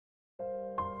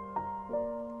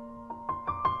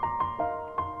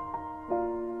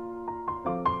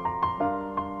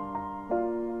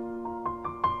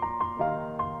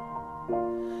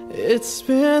It's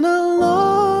been a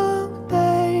long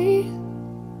day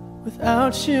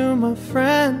without you, my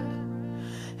friend,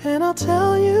 and I'll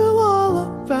tell you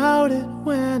all about it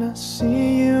when I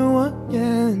see you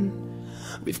again.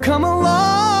 We've come a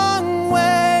long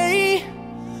way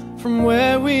from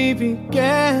where we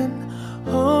began.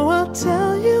 Oh, I'll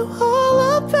tell you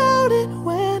all about it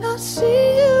when I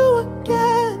see you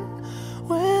again.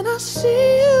 When I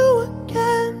see you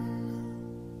again.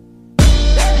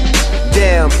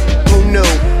 Damn, who knew?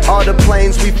 All the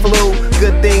planes we flew,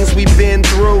 good things we've been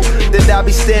through, that I'll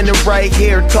be standing right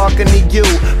here talking to you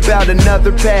about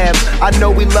another path. I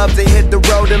know we love to hit the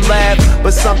road and laugh,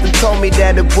 but something told me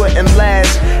that it wouldn't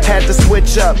last. Had to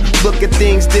switch up, look at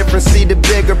things different, see the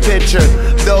bigger picture.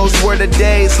 Those were the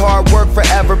days, hard work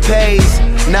forever pays.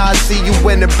 Now I see you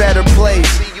in a better place.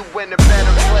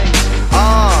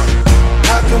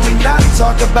 How can we not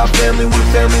talk about family when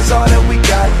family's all that we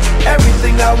got?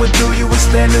 Everything I went through, you were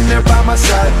standing there by my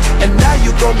side, and now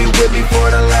you gon' be with me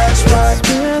for the last ride. It's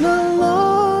been a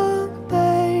long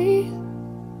day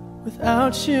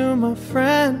without you, my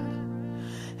friend,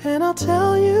 and I'll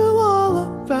tell you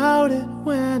all about it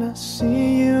when I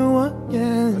see you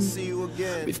again.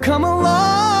 We've come a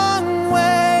long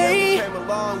way,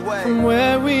 from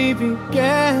where we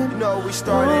began. You know we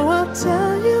started. Oh, I'll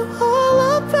tell you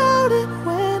all about it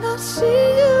when I see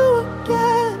you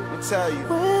again. I'll tell you.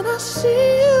 When I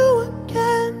see you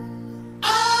again.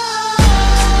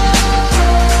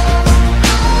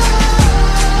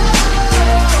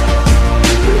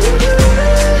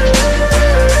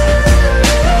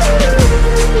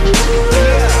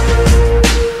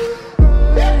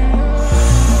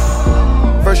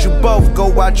 First you both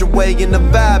go out your way and the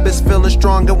vibe is feeling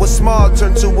strong, and what's small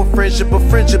turn to a friendship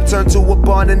turn to a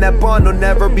bond, and that bond will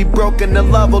never be broken, the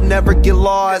love will never get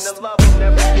lost.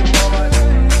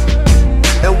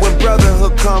 And when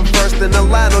brotherhood come first, then the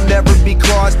line will never be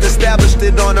crossed. Established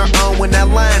it on our own when that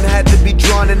line had to be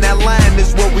drawn, and that line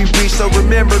is what we reach, so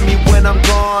remember me when I'm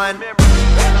gone.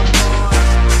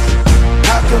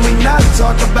 How can we not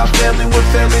talk about family when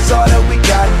family's all that we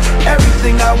got?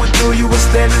 Everything I went through, you were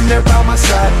standing there by my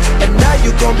side, and now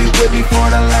you gon' be with me for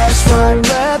the last ride.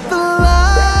 Let the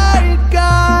light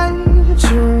guide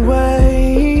your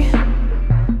way,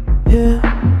 yeah.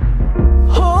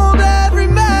 Hold every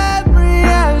memory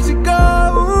as you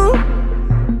go,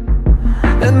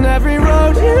 and every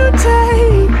road you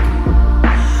take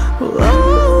will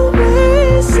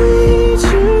always lead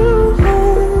you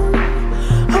home.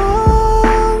 Oh,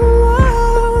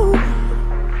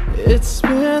 it's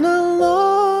been a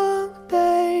long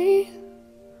day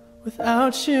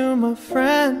without you, my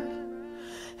friend,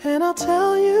 and I'll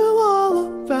tell you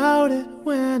all about it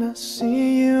when I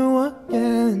see you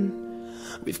again.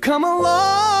 We've come a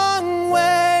long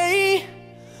way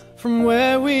from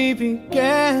where we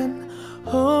began.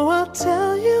 Oh, I'll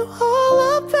tell you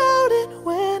all about it